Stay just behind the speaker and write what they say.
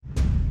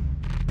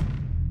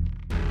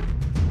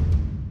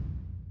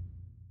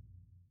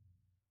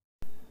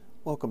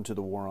Welcome to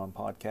the War On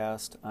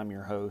Podcast. I'm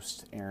your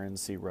host, Aaron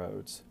C.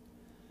 Rhodes.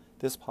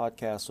 This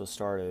podcast was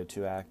started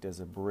to act as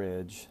a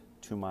bridge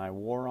to my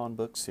War On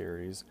book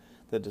series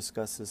that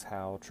discusses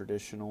how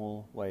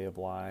traditional way of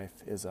life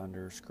is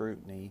under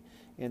scrutiny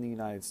in the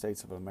United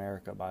States of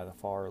America by the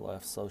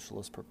far-left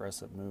socialist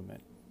progressive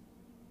movement.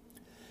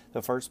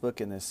 The first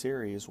book in this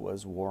series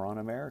was War on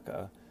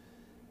America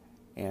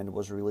and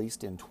was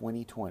released in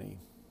 2020.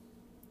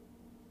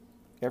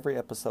 Every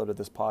episode of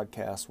this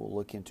podcast will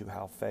look into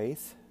how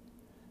faith,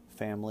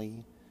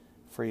 family,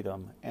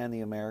 freedom, and the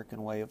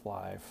American way of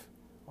life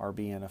are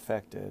being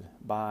affected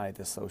by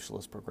the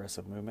socialist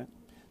progressive movement,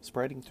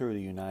 spreading through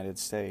the United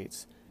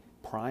States,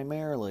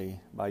 primarily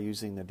by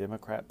using the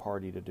Democrat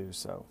Party to do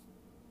so.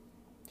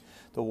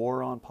 The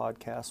War On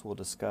podcast will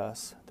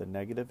discuss the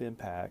negative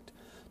impact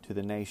to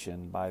the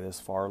nation by this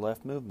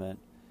far-left movement,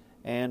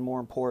 and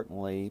more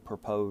importantly,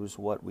 propose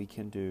what we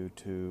can do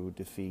to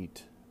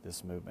defeat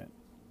this movement.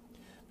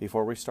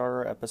 Before we start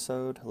our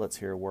episode, let's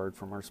hear a word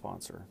from our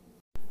sponsor.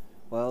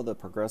 Well, the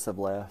progressive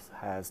left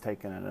has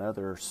taken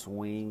another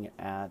swing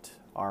at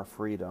our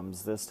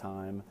freedoms, this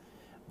time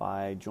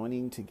by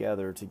joining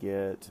together to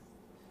get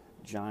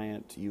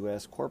giant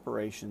U.S.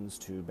 corporations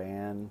to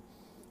ban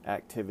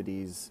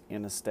activities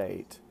in a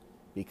state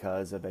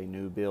because of a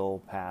new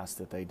bill passed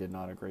that they did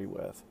not agree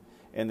with.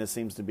 And this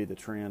seems to be the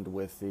trend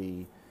with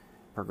the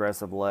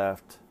progressive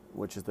left,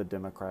 which is the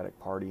Democratic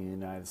Party in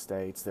the United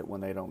States, that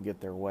when they don't get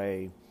their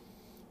way,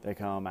 they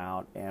come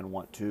out and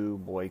want to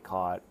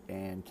boycott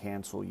and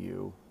cancel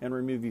you and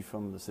remove you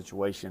from the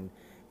situation,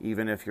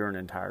 even if you're an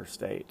entire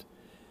state.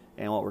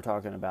 And what we're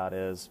talking about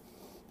is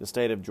the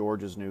state of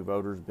Georgia's new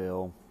voters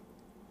bill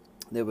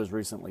that was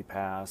recently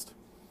passed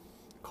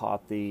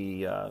caught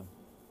the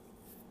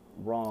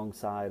wrong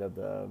side of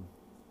the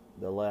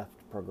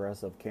left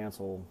progressive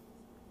cancel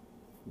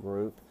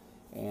group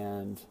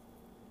and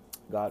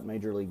got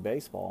Major League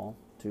Baseball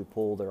to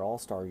pull their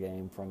All-Star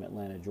game from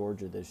Atlanta,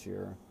 Georgia this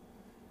year,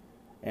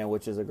 and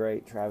which is a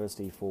great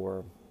travesty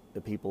for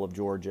the people of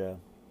Georgia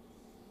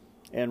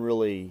and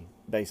really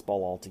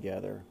baseball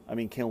altogether. I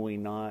mean, can we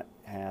not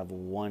have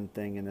one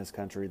thing in this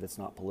country that's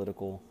not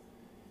political?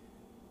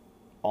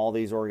 All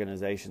these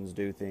organizations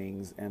do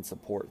things and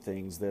support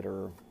things that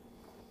are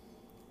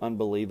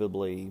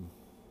unbelievably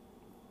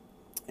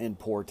in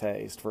poor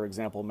taste. For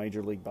example,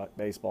 Major League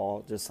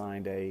Baseball just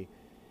signed a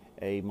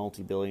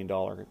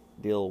multi-billion-dollar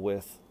deal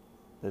with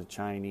the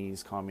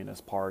Chinese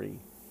Communist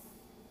Party.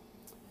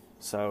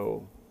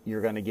 So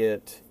you're going to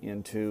get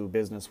into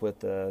business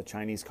with the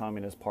Chinese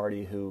Communist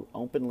Party, who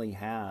openly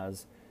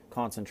has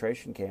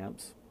concentration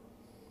camps,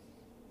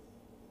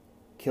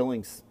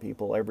 killing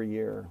people every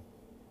year.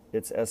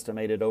 It's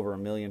estimated over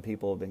 1 million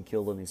people have been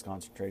killed in these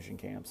concentration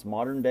camps.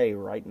 Modern day,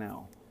 right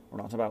now. We're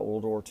not talking about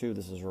World War II.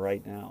 This is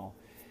right now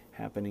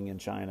happening in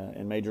China.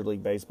 And Major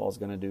League Baseball is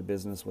going to do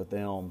business with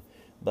them,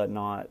 but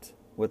not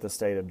with the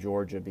state of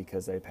Georgia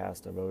because they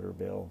passed a voter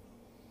bill.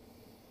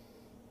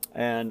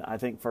 And I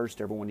think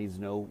first everyone needs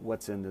to know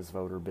what's in this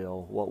voter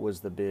bill. What was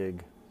the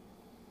big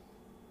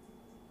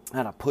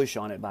kind of push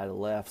on it by the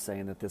left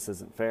saying that this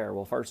isn't fair?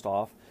 Well, first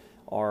off,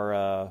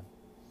 our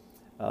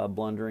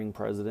blundering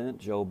president,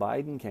 Joe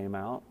Biden, came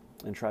out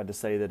and tried to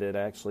say that it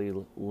actually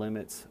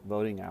limits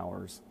voting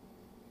hours.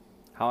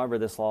 However,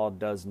 this law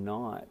does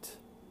not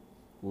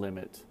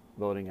limit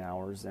voting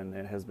hours, and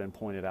it has been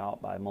pointed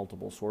out by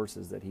multiple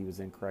sources that he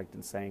was incorrect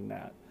in saying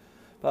that.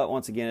 But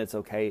once again, it's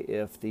okay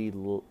if the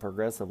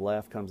progressive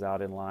left comes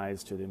out and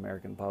lies to the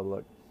American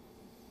public.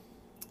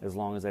 As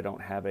long as they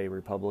don't have a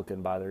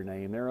Republican by their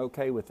name, they're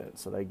okay with it.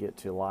 So they get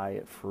to lie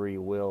at free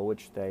will,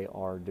 which they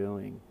are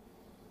doing.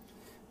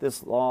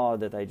 This law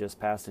that they just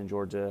passed in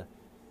Georgia,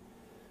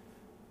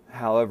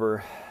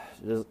 however,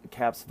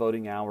 caps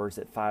voting hours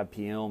at 5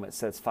 p.m. It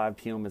sets 5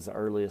 p.m. as the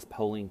earliest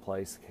polling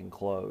place can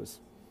close.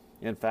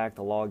 In fact,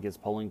 the law gives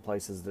polling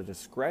places the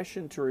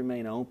discretion to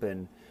remain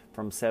open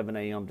from 7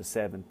 a.m. to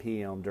 7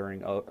 p.m.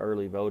 during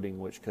early voting,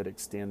 which could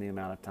extend the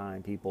amount of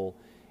time people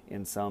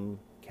in some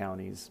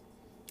counties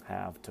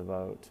have to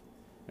vote.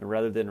 And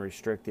rather than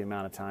restrict the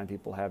amount of time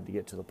people have to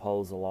get to the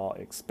polls, the law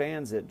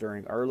expands it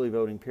during early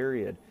voting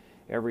period.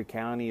 Every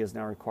county is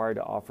now required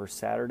to offer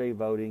Saturday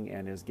voting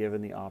and is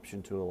given the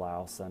option to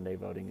allow Sunday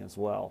voting as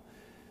well.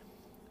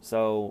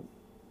 So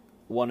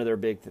one of their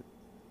big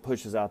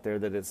pushes out there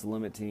that it's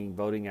limiting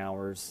voting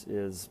hours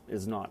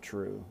is not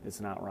true. It's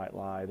an outright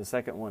lie. The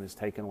second one is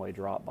taking away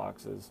drop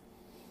boxes.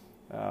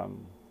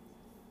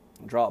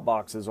 Drop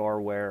boxes are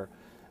where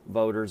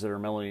voters that are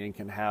mailing in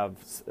can have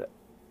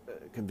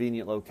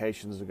convenient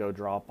locations to go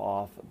drop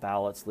off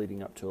ballots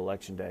leading up to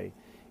Election Day.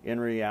 In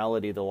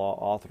reality, the law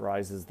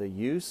authorizes the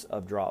use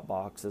of drop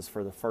boxes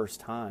for the first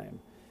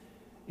time.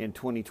 In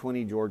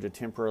 2020, Georgia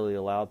temporarily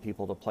allowed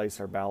people to place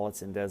their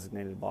ballots in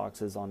designated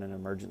boxes on an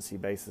emergency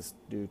basis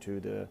due to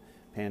the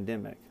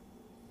pandemic.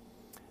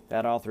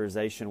 That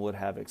authorization would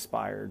have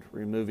expired,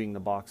 removing the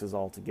boxes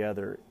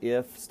altogether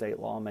if state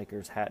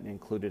lawmakers hadn't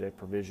included a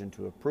provision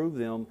to approve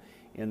them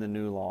in the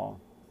new law.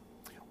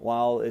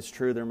 While it's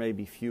true there may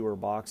be fewer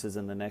boxes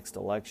in the next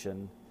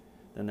election,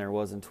 than there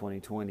was in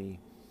 2020.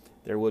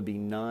 There would be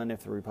none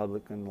if the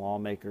Republican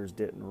lawmakers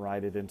didn't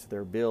write it into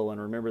their bill.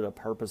 And remember, the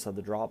purpose of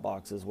the drop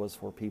boxes was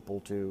for people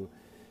to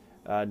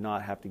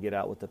not have to get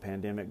out with the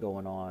pandemic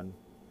going on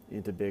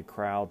into big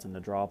crowds and to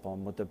drop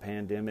them. With the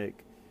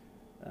pandemic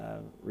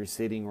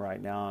receding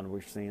right now, and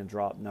we're seeing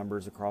drop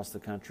numbers across the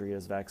country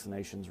as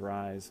vaccinations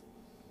rise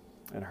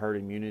and herd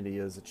immunity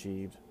is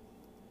achieved,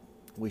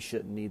 we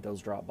shouldn't need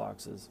those drop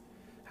boxes.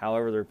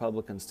 However, the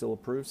Republicans still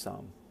approve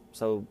some.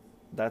 So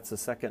that's the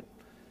second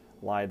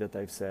lie that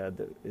they've said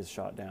that is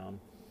shot down.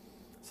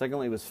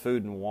 Secondly was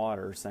food and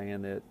water,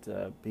 saying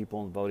that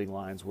people in voting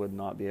lines would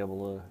not be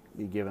able to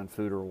be given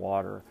food or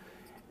water.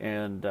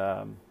 And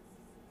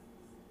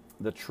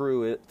the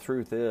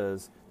truth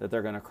is that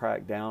they're going to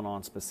crack down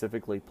on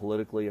specifically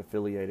politically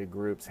affiliated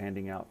groups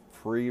handing out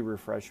free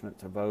refreshment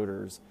to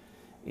voters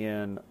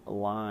in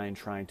line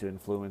trying to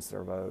influence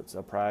their votes,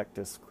 a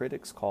practice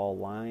critics call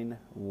line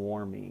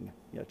warming.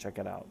 Yeah, check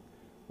it out.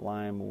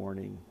 Line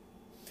warming.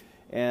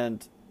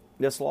 And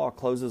this law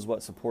closes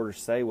what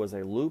supporters say was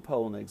a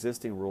loophole in the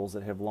existing rules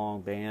that have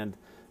long banned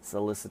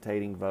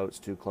soliciting votes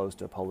too close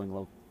to a polling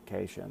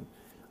location.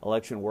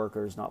 Election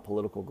workers, not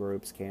political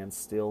groups, can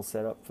still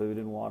set up food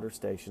and water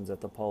stations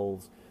at the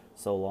polls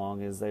so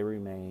long as they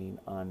remain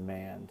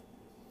unmanned.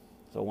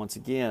 So once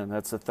again,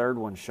 that's the third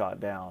one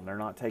shot down. They're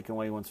not taking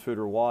away one's food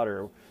or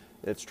water.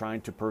 It's trying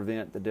to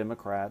prevent the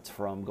Democrats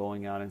from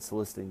going out and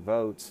soliciting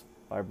votes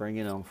by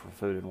bringing them for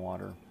food and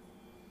water.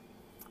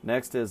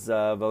 Next is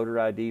voter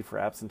ID for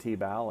absentee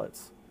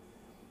ballots.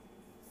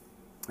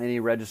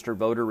 Any registered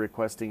voter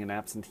requesting an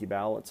absentee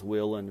ballot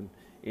will, in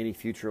any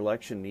future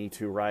election, need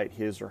to write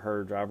his or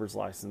her driver's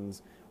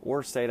license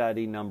or state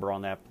ID number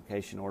on the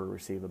application in order to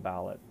receive a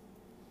ballot.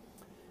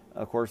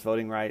 Of course,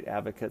 voting right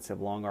advocates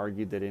have long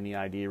argued that any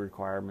ID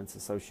requirements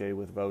associated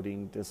with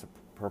voting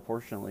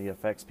disproportionately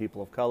affects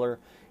people of color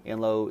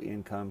and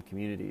low-income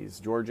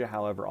communities. Georgia,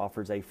 however,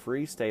 offers a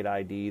free state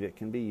ID that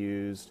can be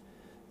used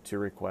to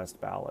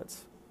request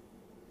ballots.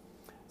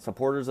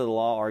 Supporters of the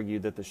law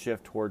argued that the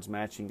shift towards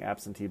matching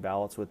absentee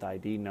ballots with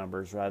ID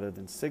numbers rather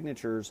than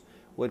signatures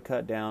would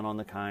cut down on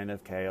the kind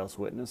of chaos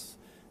witnessed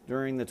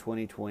during the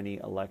 2020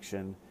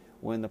 election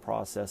when the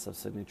process of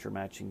signature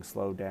matching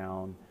slowed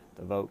down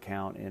the vote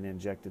count and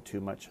injected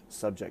too much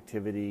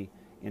subjectivity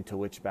into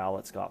which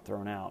ballots got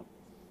thrown out.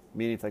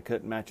 Meaning if they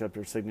couldn't match up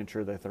your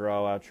signature, they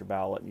throw out your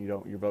ballot and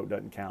your vote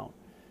doesn't count.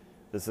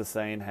 This is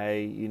saying,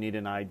 hey, you need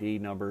an ID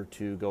number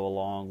to go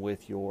along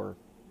with your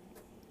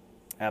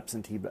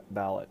absentee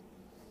ballot.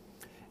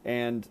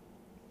 And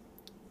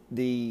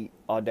the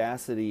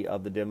audacity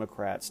of the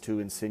Democrats to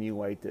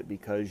insinuate that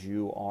because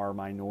you are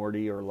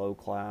minority or low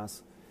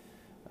class,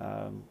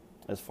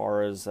 as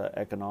far as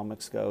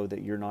economics go,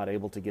 that you're not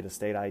able to get a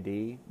state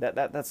ID,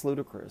 that's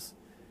ludicrous.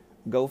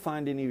 Go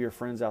find any of your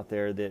friends out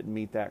there that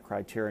meet that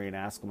criteria and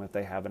ask them if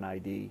they have an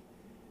ID.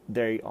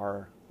 They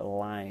are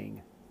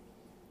lying.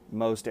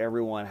 Most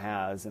everyone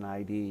has an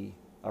ID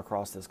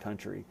across this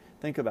country.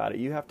 Think about it.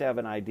 You have to have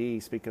an ID,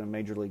 speaking of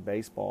Major League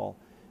Baseball,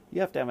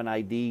 you have to have an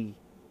ID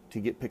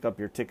to pick up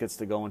your tickets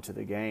to go into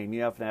the game.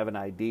 You have to have an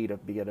ID to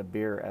get a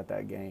beer at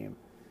that game.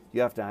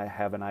 You have to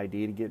have an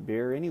ID to get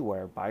beer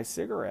anywhere, buy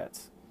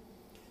cigarettes.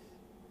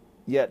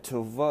 Yet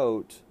to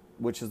vote,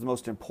 which is the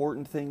most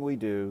important thing we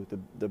do,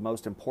 the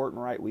most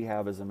important right we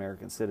have as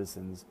American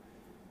citizens,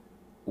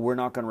 we're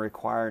not going to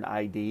require an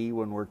ID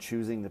when we're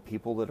choosing the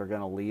people that are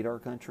going to lead our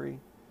country.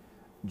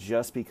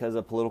 Just because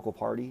a political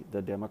party,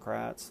 the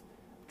Democrats,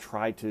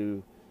 try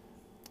to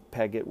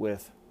peg it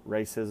with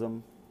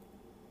racism.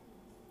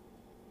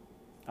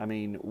 I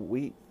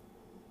mean,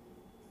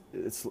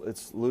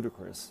 it's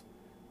ludicrous.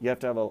 You have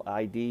to have an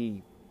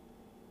ID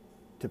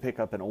to pick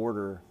up an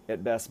order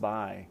at Best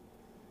Buy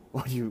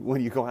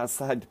when you go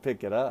outside to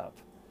pick it up,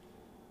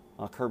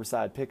 a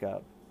curbside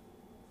pickup.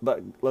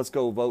 But let's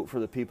go vote for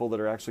the people that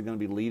are actually going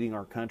to be leading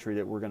our country,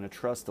 that we're going to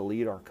trust to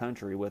lead our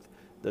country with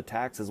the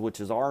taxes, which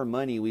is our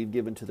money we've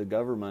given to the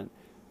government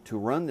to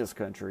run this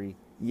country,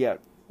 yet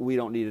we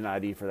don't need an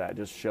ID for that.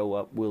 Just show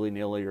up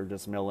willy-nilly or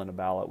just mail in a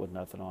ballot with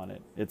nothing on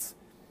it.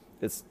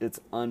 It's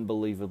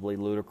unbelievably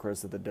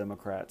ludicrous that the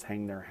Democrats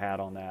hang their hat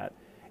on that,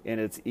 and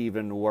it's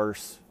even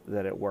worse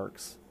that it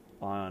works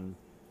on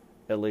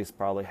at least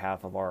probably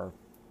half of our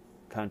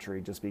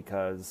country, just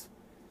because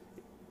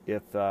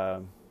if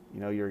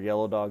you're a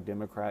yellow dog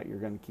Democrat, you're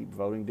going to keep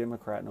voting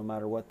Democrat no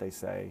matter what they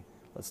say.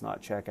 Let's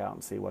not check out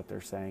and see what they're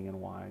saying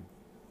and why.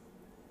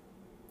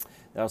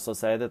 They also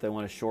say that they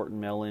want to shorten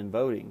mail-in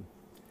voting.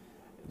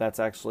 That's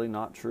actually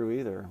not true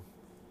either.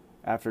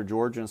 After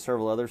Georgia and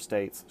several other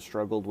states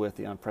struggled with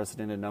the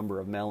unprecedented number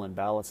of mail-in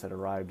ballots that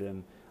arrived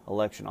in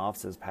election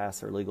offices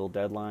past their legal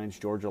deadlines,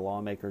 Georgia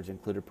lawmakers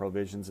included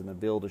provisions in the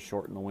bill to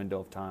shorten the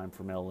window of time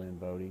for mail-in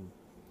voting.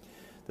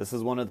 This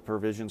is one of the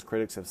provisions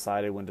critics have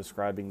cited when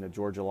describing the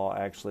Georgia law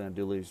actually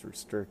unduly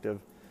restrictive.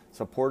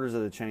 Supporters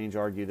of the change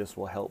argue this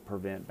will help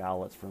prevent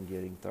ballots from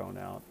getting thrown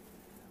out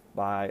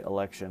by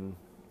election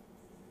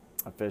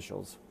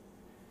officials.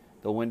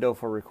 The window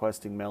for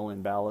requesting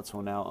mail-in ballots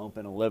will now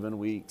open 11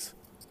 weeks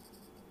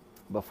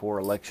before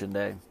Election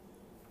Day.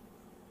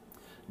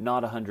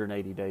 not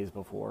 180 days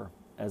before,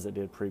 as it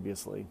did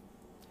previously.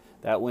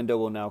 That window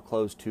will now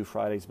close 2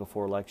 Fridays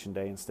before Election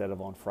Day instead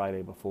of on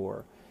Friday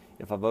before.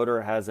 If a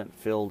voter hasn't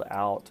filled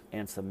out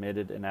and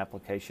submitted an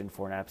application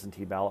for an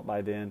absentee ballot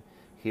by then,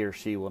 he or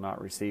she will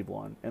not receive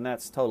one. And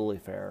that's totally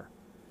fair.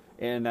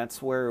 And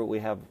that's where we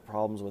have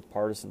problems with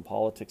partisan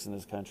politics in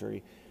this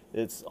country.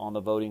 It's on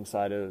the voting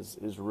side is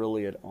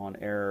really on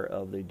error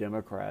of the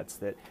Democrats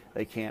that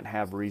they can't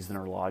have reason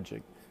or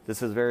logic.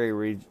 This is very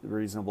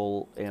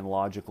reasonable and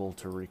logical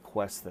to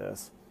request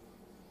this,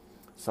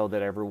 so that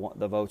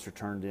the votes are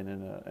turned in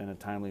a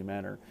timely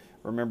manner.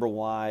 Remember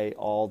why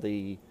all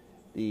the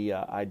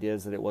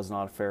ideas that it was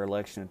not a fair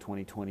election in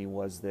 2020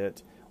 was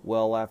that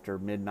well after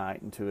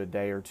midnight into a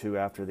day or two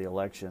after the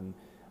election,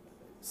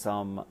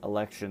 some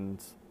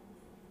elections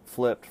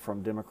flipped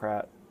from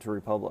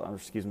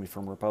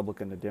from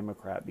Republican to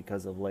Democrat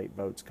because of late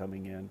votes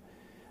coming in.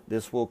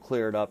 This will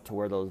clear it up to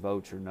where those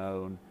votes are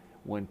known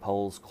when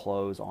polls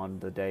close on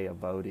the day of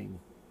voting,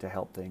 to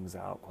help things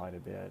out quite a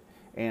bit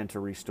and to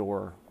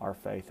restore our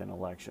faith in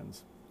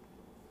elections.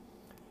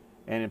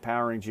 And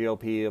empowering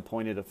GOP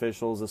appointed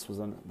officials, this was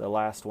the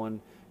last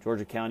one.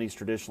 Georgia counties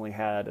traditionally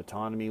had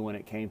autonomy when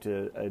it came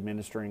to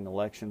administering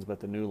elections, but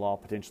the new law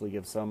potentially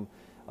gives some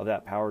of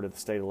that power to the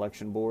state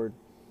election board.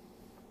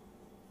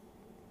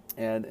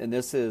 And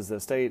this is, the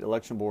state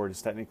election board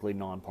is technically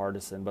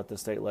nonpartisan, but the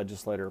state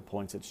legislature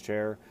appoints its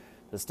chair.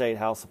 The state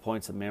house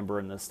appoints a member,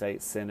 and the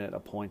state senate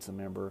appoints a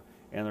member,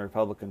 and the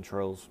Republican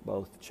controls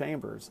both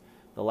chambers.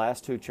 The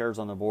last 2 chairs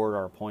on the board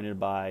are appointed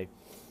by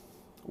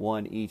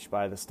one each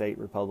by the state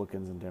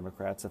Republicans and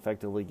Democrats,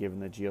 effectively giving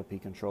the GOP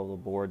control of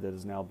the board that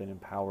has now been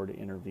empowered to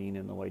intervene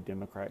in the way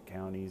Democrat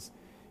counties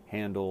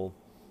handle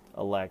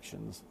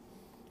elections.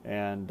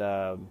 And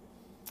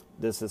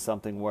this is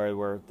something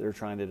where they're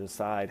trying to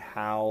decide,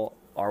 how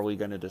are we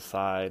going to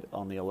decide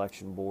on the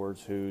election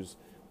boards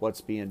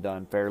what's being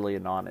done fairly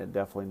and not. It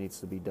definitely needs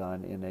to be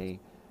done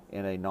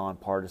in a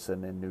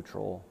nonpartisan and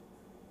neutral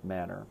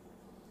manner.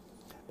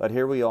 But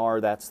here we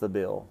are, that's the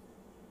bill.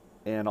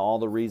 And all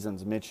the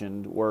reasons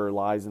mentioned were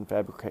lies and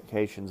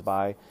fabrications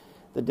by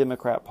the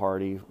Democrat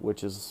Party,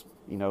 which has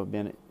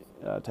been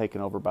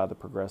taken over by the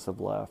progressive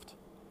left.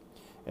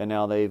 And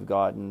now they've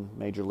gotten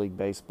Major League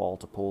Baseball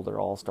to pull their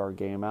All-Star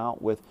game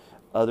out, with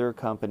other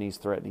companies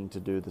threatening to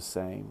do the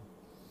same.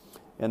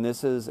 And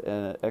this is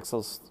an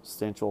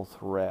existential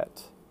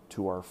threat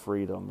to our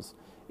freedoms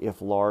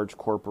if large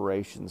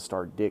corporations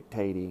start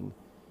dictating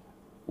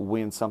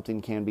when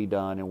something can be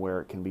done and where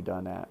it can be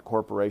done at.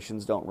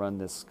 Corporations don't run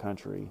this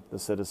country, the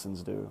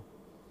citizens do.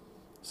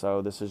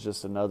 So this is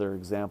just another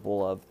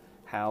example of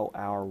how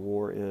our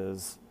war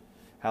is,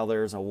 how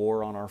there's a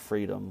war on our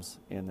freedoms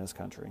in this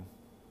country.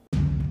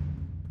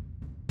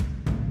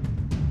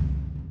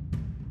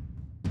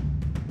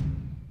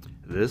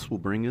 This will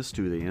bring us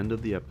to the end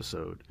of the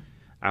episode.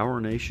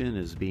 Our nation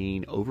is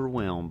being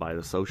overwhelmed by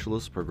the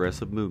socialist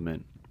progressive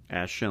movement,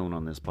 as shown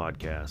on this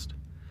podcast.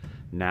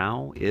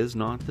 Now is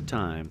not the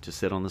time to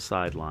sit on the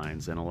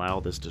sidelines and allow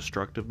this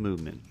destructive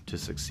movement to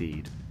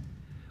succeed.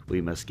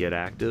 We must get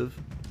active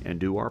and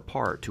do our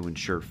part to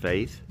ensure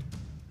faith,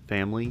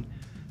 family,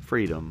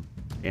 freedom,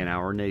 and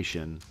our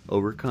nation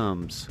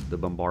overcomes the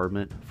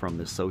bombardment from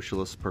the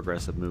socialist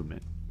progressive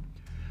movement.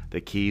 The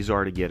keys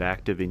are to get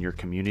active in your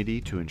community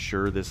to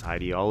ensure this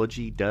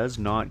ideology does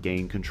not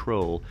gain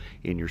control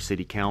in your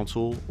city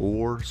council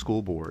or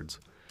school boards.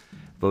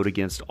 Vote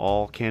against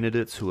all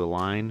candidates who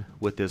align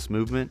with this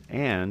movement,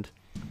 and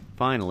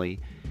finally,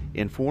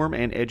 inform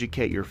and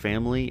educate your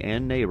family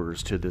and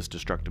neighbors to this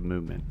destructive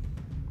movement.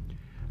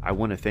 I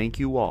want to thank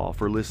you all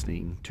for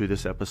listening to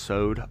this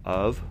episode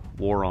of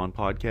War On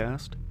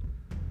Podcast.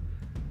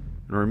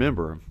 And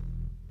remember,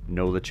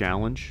 know the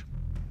challenge,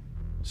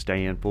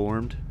 stay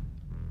informed,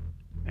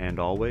 and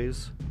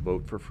always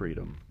vote for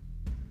freedom.